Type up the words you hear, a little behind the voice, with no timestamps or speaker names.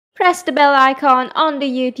Press the bell icon on the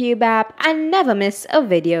YouTube app and never miss a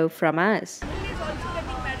video from us.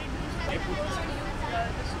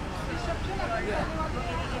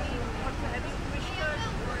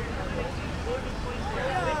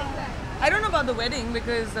 I don't know about the wedding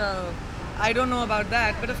because I don't know about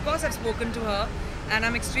that, but of course I've spoken to her and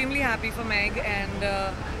I'm extremely happy for Meg, and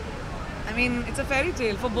I mean, it's a fairy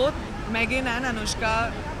tale for both Megan and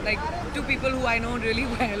Anushka, like two people who I know really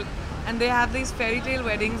well, and they have these fairy tale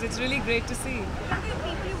weddings. It's really great to see. From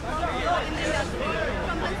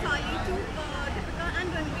Mansali to Deepika and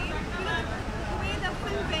Ranveer, the way the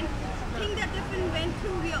film went, thing that the film went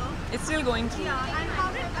through here. It's still going through. Yeah, and how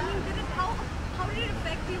did it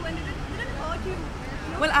affect you, and did it hurt you?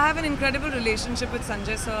 Well, I have an incredible relationship with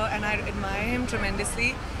Sanjay sir, and I admire him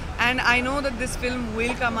tremendously. And I know that this film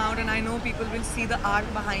will come out, and I know people will see the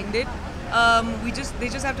art behind it. They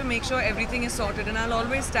just have to make sure everything is sorted, and I'll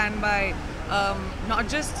always stand by not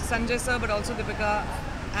just Sanjay sir but also Deepika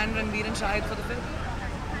and Ranveer and Shahid for the film.